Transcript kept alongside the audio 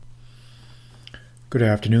Good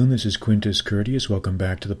afternoon, this is Quintus Curtius. Welcome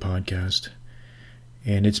back to the podcast.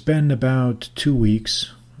 And it's been about 2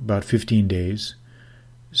 weeks, about 15 days,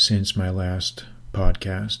 since my last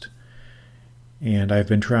podcast. And I've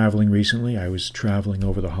been traveling recently. I was traveling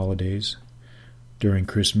over the holidays during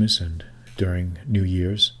Christmas and during New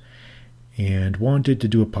Year's, and wanted to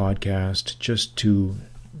do a podcast just to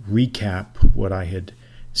recap what I had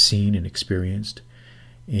seen and experienced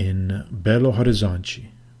in Belo Horizonte,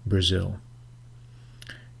 Brazil.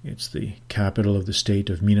 It's the capital of the state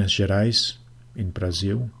of Minas Gerais in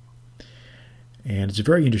Brazil. And it's a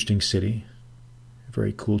very interesting city, a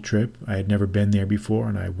very cool trip. I had never been there before,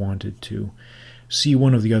 and I wanted to see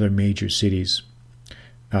one of the other major cities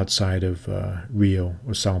outside of Rio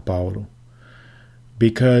or Sao Paulo,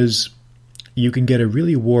 because you can get a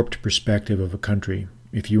really warped perspective of a country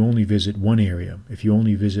if you only visit one area, if you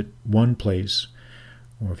only visit one place,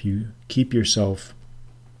 or if you keep yourself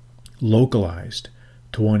localized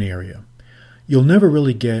to one area. You'll never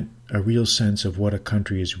really get a real sense of what a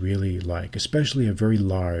country is really like, especially a very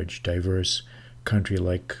large, diverse country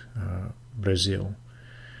like Brazil.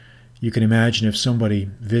 You can imagine if somebody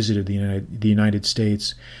visited the United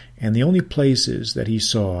States and the only places that he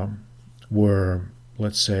saw were,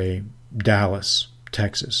 let's say, Dallas,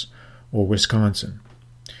 Texas, or Wisconsin.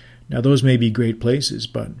 Now, those may be great places,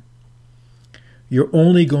 but you're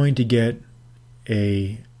only going to get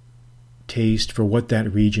a taste for what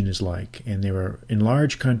that region is like. And in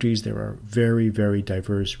large countries, there are very, very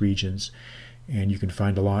diverse regions, and you can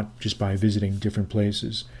find a lot just by visiting different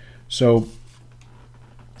places. So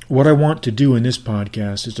what I want to do in this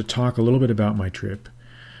podcast is to talk a little bit about my trip,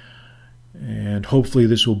 and hopefully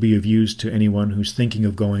this will be of use to anyone who's thinking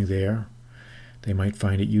of going there. They might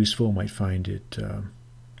find it useful, might find it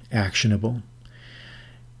actionable.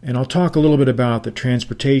 And I'll talk a little bit about the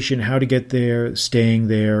transportation, how to get there, staying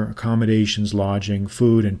there, accommodations, lodging,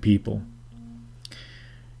 food, and people.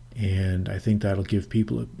 And I think that'll give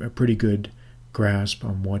people a pretty good grasp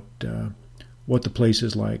on what the place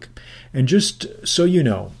is like. And just so you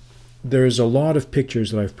know, there's a lot of pictures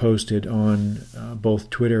that I've posted on both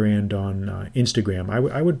Twitter and on Instagram.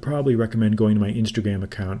 I would probably recommend going to my Instagram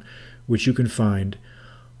account, which you can find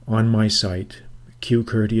on my site,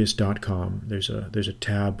 qcurtius.com. There's a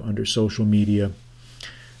tab under social media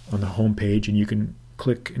on the homepage, and you can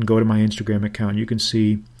click and go to my Instagram account. You can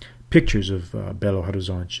see pictures of Belo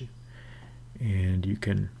Horizonte, and you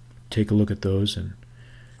can take a look at those and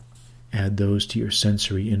add those to your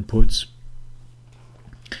sensory inputs.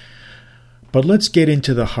 But let's get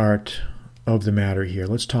into the heart of the matter here.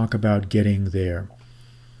 Let's talk about getting there.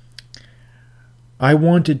 I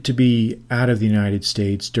wanted to be out of the United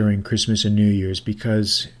States during Christmas and New Year's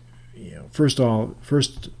because, first of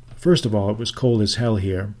all, it was cold as hell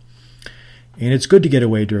here, and it's good to get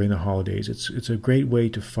away during the holidays. It's a great way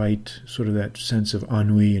to fight sort of that sense of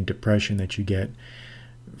ennui and depression that you get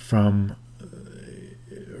from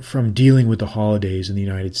dealing with the holidays in the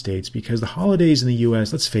United States, because the holidays in the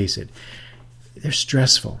U.S., let's face it, they're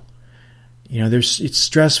stressful. It's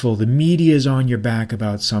stressful. The media is on your back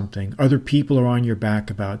about something. Other people are on your back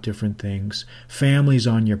about different things. Family's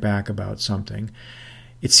on your back about something.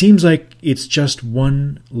 It seems like it's just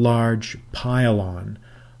one large pile-on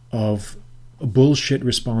of bullshit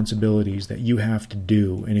responsibilities that you have to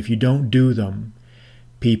do. And if you don't do them,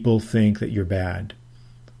 people think that you're bad,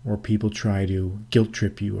 or people try to guilt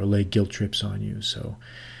trip you or lay guilt trips on you. So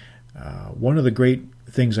one of the great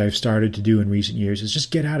things I've started to do in recent years is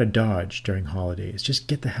just get out of Dodge during holidays. Just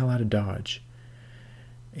get the hell out of Dodge.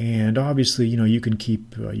 And obviously, you can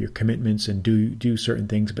keep your commitments and do certain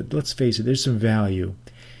things, but let's face it, there's some value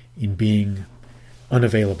in being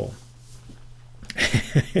unavailable.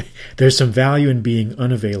 There's some value in being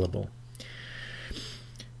unavailable.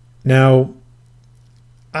 Now,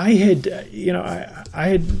 I've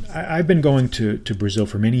been going to Brazil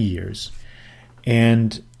for many years,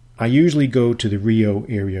 and I usually go to the Rio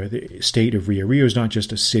area, the state of Rio. Rio is not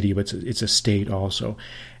just a city, but it's a state also.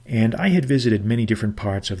 And I had visited many different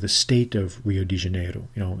parts of the state of Rio de Janeiro,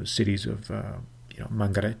 the cities of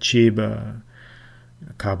Mangaratiba,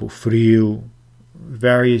 Cabo Frio,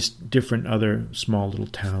 various different other small little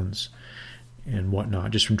towns and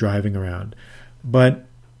whatnot, just from driving around. But,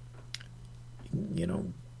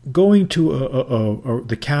 going to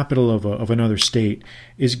the capital of another state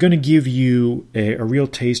is going to give you a real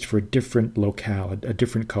taste for a different locale, a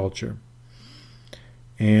different culture.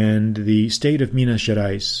 And the state of Minas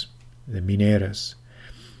Gerais, the Mineiras,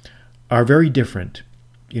 are very different.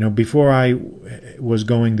 Before I was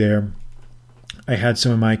going there, I had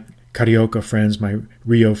some of my Carioca friends, my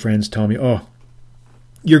Rio friends, tell me, oh,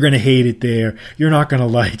 You're going to hate it there. You're not going to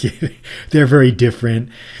like it. They're very different.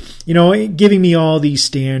 Giving me all these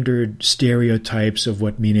standard stereotypes of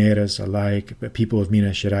what Mineiras are like, people of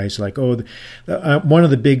Minas Gerais are like. One of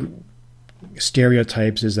the big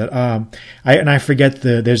stereotypes is that I forget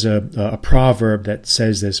there's a proverb that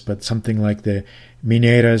says this, but something like the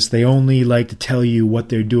Mineiras, they only like to tell you what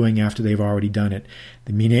they're doing after they've already done it.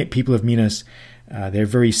 The people of Minas, they're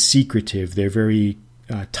very secretive. They're very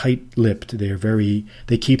tight-lipped.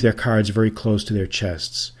 They keep their cards very close to their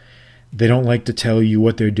chests. They don't like to tell you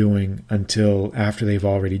what they're doing until after they've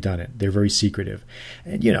already done it. They're very secretive.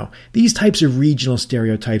 And, these types of regional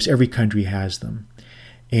stereotypes, every country has them.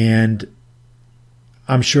 And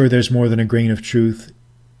I'm sure there's more than a grain of truth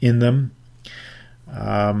in them.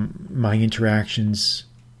 My interactions,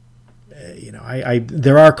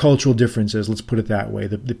 there are cultural differences. Let's put it that way.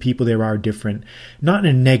 The people there are different, not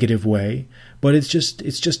in a negative way, but it's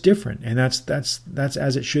just different, and that's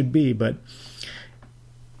as it should be. But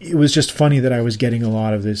it was just funny that I was getting a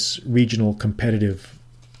lot of this regional competitive,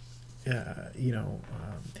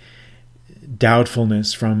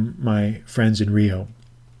 doubtfulness from my friends in Rio.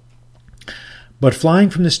 But flying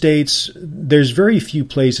from the States, there's very few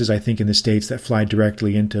places, I think, in the States that fly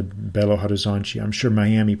directly into Belo Horizonte. I'm sure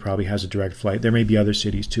Miami probably has a direct flight. There may be other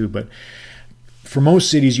cities too, but for most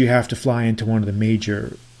cities, you have to fly into one of the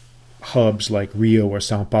major hubs like Rio or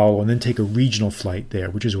Sao Paulo and then take a regional flight there,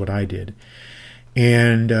 which is what I did.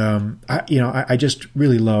 And, I just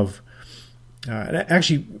really love...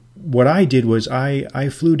 actually, what I did was I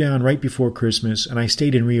flew down right before Christmas, and I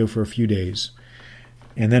stayed in Rio for a few days.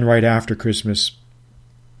 And then right after Christmas,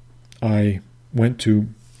 I went to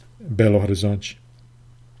Belo Horizonte.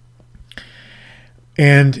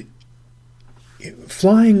 And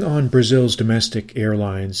flying on Brazil's domestic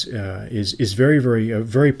airlines is a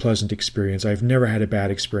very pleasant experience. I've never had a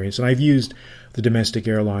bad experience. And I've used the domestic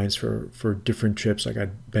airlines for different trips. Like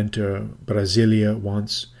I've been to Brasilia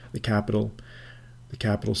once, the capital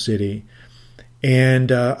city. And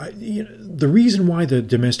the reason why the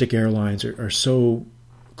domestic airlines are so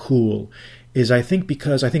cool is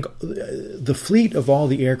because the fleet of all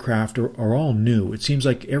the aircraft are all new. It seems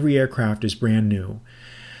like every aircraft is brand new.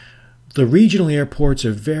 The regional airports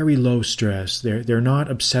are very low stress. They're not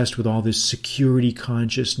obsessed with all this security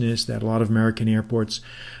consciousness that a lot of American airports.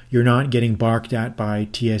 You're not getting barked at by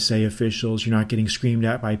TSA officials. You're not getting screamed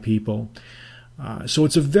at by people. So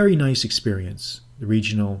it's a very nice experience. The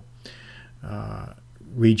regional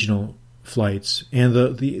flights, and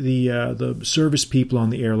the service people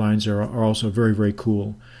on the airlines are also very, very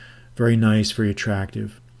cool, very nice, very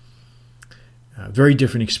attractive. Very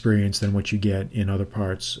different experience than what you get in other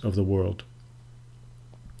parts of the world.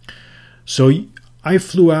 So I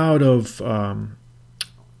flew out of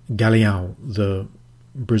Galeão, the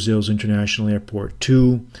Brazil's international airport,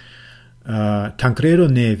 to Tancredo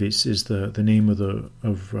Neves is the name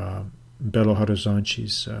of Belo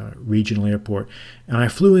Horizonte's regional airport, and I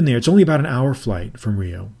flew in there. It's only about an hour flight from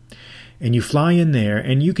Rio, and you fly in there,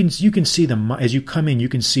 and you can see as you come in, you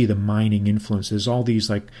can see the mining influences. All these,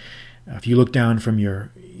 like, if you look down from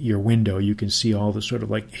your window, you can see all the sort of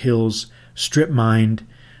like hills strip mined,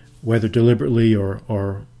 whether deliberately or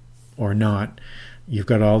not. You've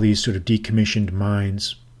got all these sort of decommissioned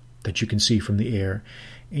mines that you can see from the air,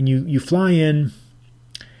 and you fly in.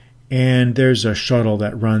 And there's a shuttle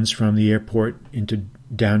that runs from the airport into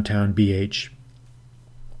downtown BH,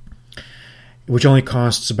 which only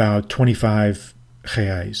costs about 25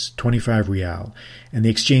 reais, 25 real. And the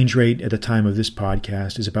exchange rate at the time of this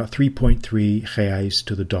podcast is about 3.3 reais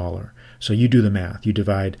to the dollar. So you do the math. You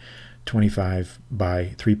divide 25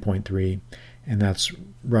 by 3.3, and that's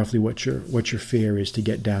roughly what your fare is to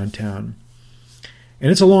get downtown.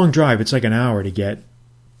 And it's a long drive. It's like an hour to get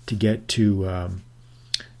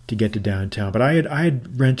to downtown. But I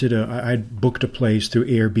had booked a place through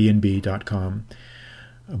Airbnb.com,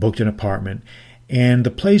 booked an apartment, and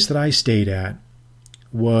the place that I stayed at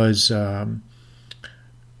was in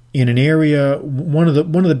an area, one of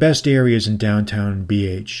the best areas in downtown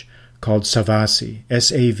BH, called Savassi,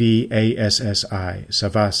 Savassi,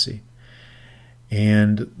 Savassi.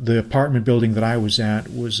 And the apartment building that I was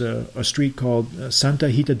at was a street called Santa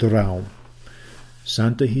Rita Durão.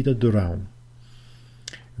 Santa Rita Durão.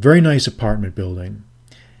 Very nice apartment building.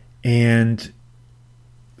 And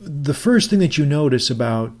the first thing that you notice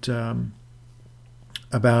about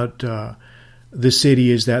the city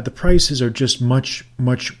is that the prices are just much,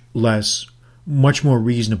 much less, much more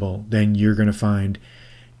reasonable than you're going to find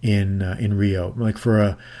in Rio. Like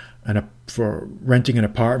for renting an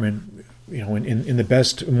apartment, in one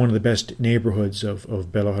of the best neighborhoods of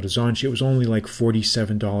Belo Horizonte, it was only like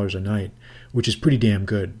 $47 a night, which is pretty damn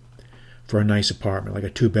good for a nice apartment, like a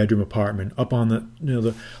 2-bedroom apartment up on the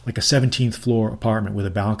like a 17th floor apartment with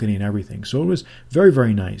a balcony and everything. So it was very,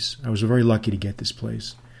 very nice. I was very lucky to get this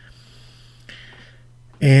place.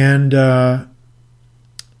 And so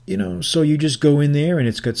you just go in there and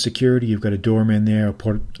it's got security. You've got a doorman there, a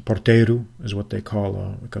portero is what they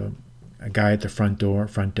call a guy at the front door,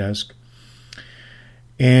 front desk.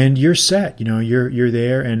 And you're set. You're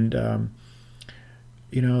there, and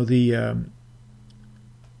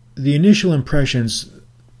the initial impressions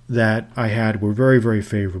that I had were very, very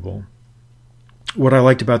favorable. What I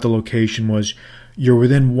liked about the location was you're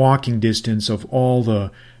within walking distance of all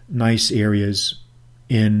the nice areas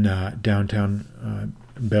in downtown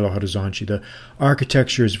Belo Horizonte. The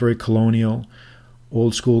architecture is very colonial,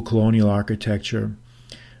 old school colonial architecture.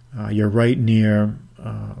 You're right near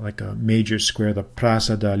like a major square, the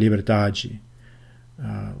Praça da Liberdade,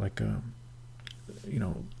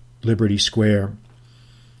 Liberty Square.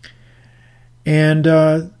 And,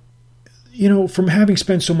 from having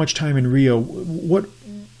spent so much time in Rio, what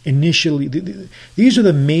initially, these are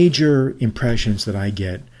the major impressions that I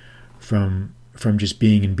get from just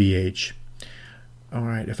being in BH. All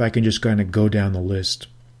right, if I can just kind of go down the list.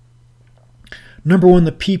 Number one,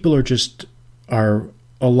 the people are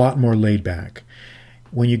a lot more laid back.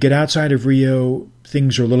 When you get outside of Rio,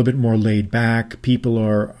 things are a little bit more laid back. People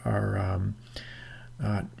are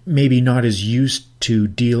maybe not as used to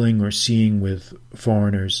dealing or seeing with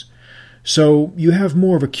foreigners. So you have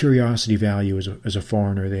more of a curiosity value as a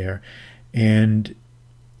foreigner there. And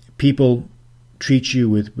people treat you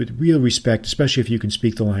with real respect, especially if you can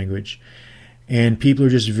speak the language. And people are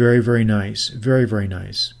just very, very nice. Very, very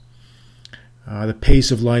nice. The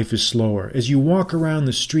pace of life is slower. As you walk around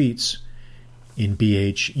the streets in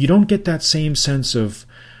BH, you don't get that same sense of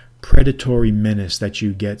predatory menace that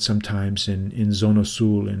you get sometimes in Zona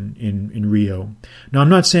Sul in Rio. Now, I'm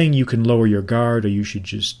not saying you can lower your guard or you should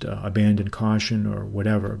just abandon caution or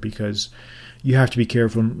whatever, because you have to be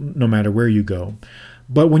careful no matter where you go.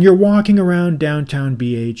 But when you're walking around downtown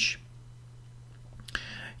BH,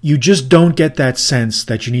 you just don't get that sense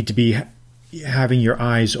that you need to be having your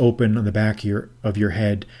eyes open on the back of your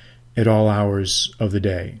head at all hours of the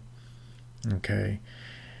day. Okay?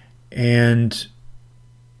 And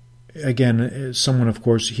again, someone, of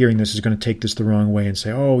course, hearing this is going to take this the wrong way and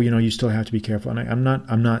say, "Oh, you still have to be careful." And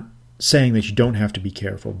I'm not saying that you don't have to be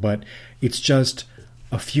careful, but it's just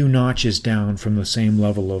a few notches down from the same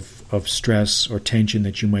level of stress or tension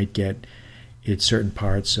that you might get in certain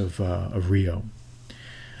parts of Rio.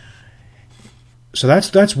 So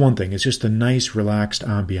that's one thing. It's just the nice, relaxed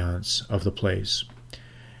ambiance of the place.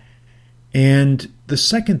 And the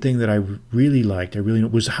second thing that I really liked,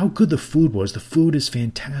 was how good the food was. The food is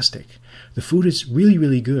fantastic. The food is really,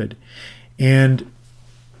 really good. And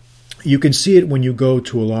you can see it when you go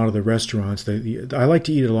to a lot of the restaurants. I like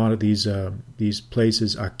to eat at a lot of these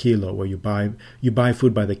places a kilo, where you buy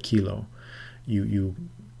food by the kilo.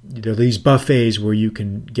 There are these buffets where you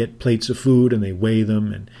can get plates of food and they weigh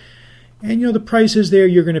them, and the prices there,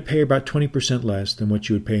 you're going to pay about 20% less than what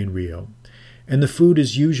you would pay in Rio. And the food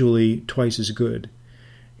is usually twice as good.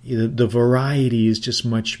 The variety is just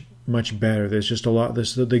much, much better. There's just a lot.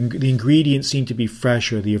 The ingredients seem to be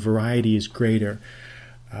fresher. The variety is greater.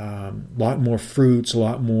 A lot more fruits, a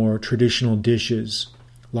lot more traditional dishes,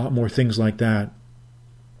 a lot more things like that.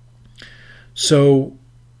 So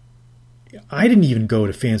I didn't even go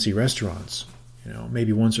to fancy restaurants.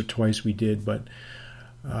 Maybe once or twice we did, but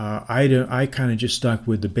I kind of just stuck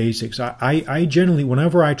with the basics. I generally,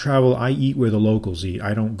 whenever I travel, I eat where the locals eat.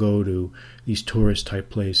 I don't go to these tourist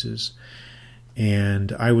type places.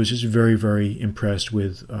 And I was just very, very impressed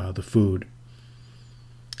with the food.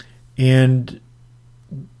 And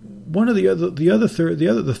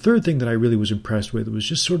the third thing that I really was impressed with was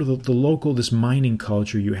just sort of the local, this mining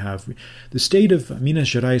culture you have. The state of Minas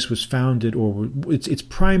Gerais was founded, or its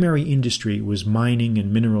primary industry was mining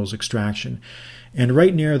and minerals extraction. And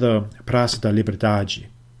right near the Praça da Liberdade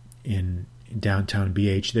in downtown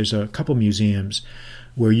BH, there's a couple museums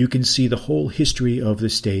where you can see the whole history of the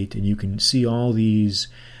state, and you can see all these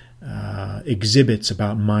exhibits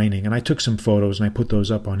about mining. And I took some photos and I put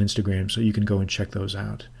those up on Instagram, so you can go and check those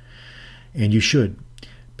out. And you should,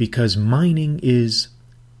 because mining is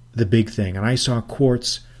the big thing. And I saw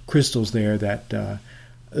quartz crystals there that are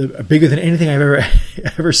bigger than anything I've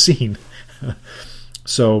ever seen.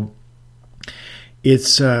 So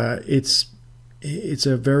it's a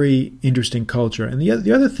very interesting culture. And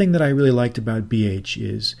the other thing that I really liked about BH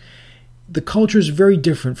is the culture is very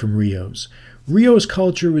different from Rio's. Rio's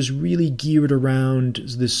culture was really geared around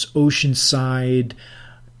this oceanside,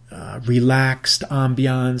 relaxed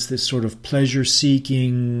ambiance, this sort of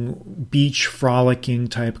pleasure-seeking, beach frolicking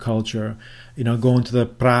type culture. Going to the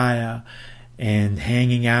praia and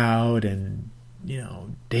hanging out and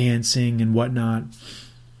dancing and whatnot.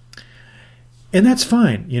 And that's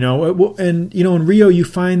fine, And in Rio you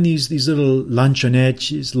find these little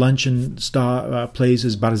lanchonetes, luncheon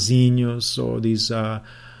places, barzinhos, or these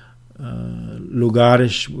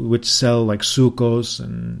lugares which sell like sucos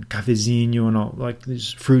and cafezinho and all, like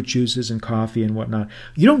these fruit juices and coffee and whatnot.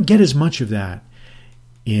 You don't get as much of that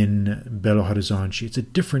in Belo Horizonte. It's a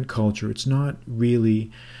different culture. It's not really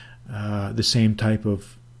the same type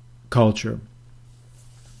of culture.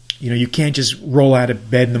 You can't just roll out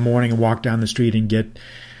of bed in the morning and walk down the street and get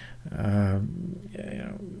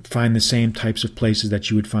find the same types of places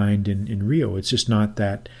that you would find in Rio. It's just not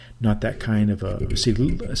that kind of a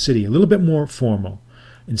city. A little bit more formal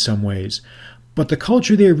in some ways. But the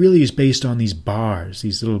culture there really is based on these bars,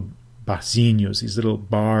 these little barzinhos, these little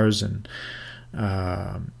bars and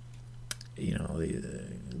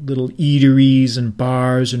little eateries and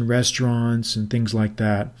bars and restaurants and things like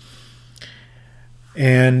that.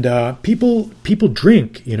 And people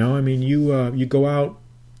drink. You go out.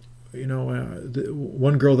 The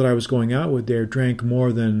one girl that I was going out with there drank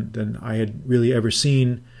more than I had really ever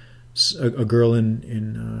seen a girl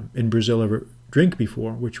in Brazil ever drink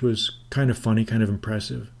before, which was kind of funny, kind of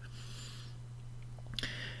impressive.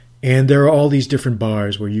 And there are all these different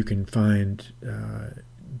bars where you can find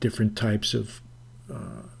different types of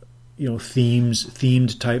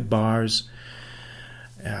themed type bars.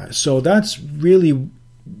 So that's really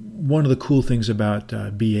one of the cool things about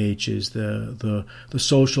BH is the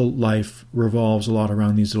social life revolves a lot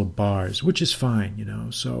around these little bars, which is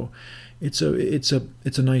fine, So it's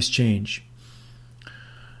a nice change.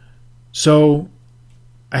 So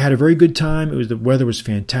I had a very good time. The weather was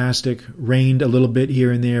fantastic. Rained a little bit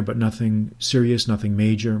here and there, but nothing serious, nothing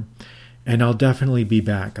major. And I'll definitely be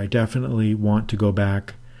back. I definitely want to go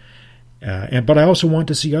back. But I also want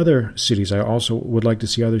to see other cities. I also would like to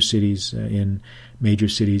see other cities in major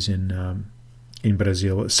cities in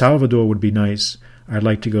Brazil. Salvador would be nice. I'd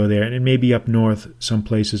like to go there, and maybe up north, some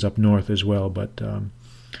places up north as well. But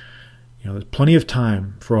there's plenty of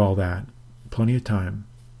time for all that. Plenty of time.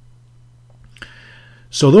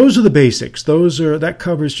 So those are the basics. That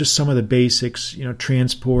covers just some of the basics.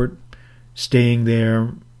 Transport, staying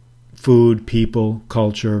there, food, people,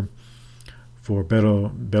 culture. For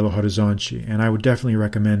Belo Horizonte, and I would definitely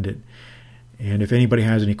recommend it. And if anybody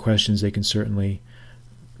has any questions, they can certainly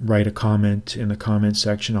write a comment in the comment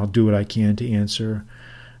section. I'll do what I can to answer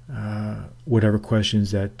whatever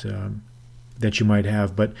questions that you might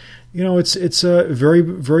have. But it's a very,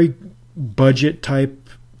 very budget type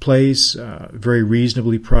place, very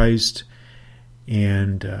reasonably priced,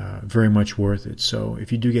 and very much worth it. So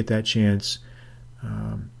if you do get that chance,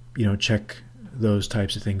 check those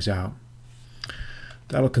types of things out.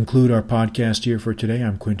 That'll conclude our podcast here for today.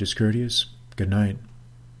 I'm Quintus Curtius. Good night.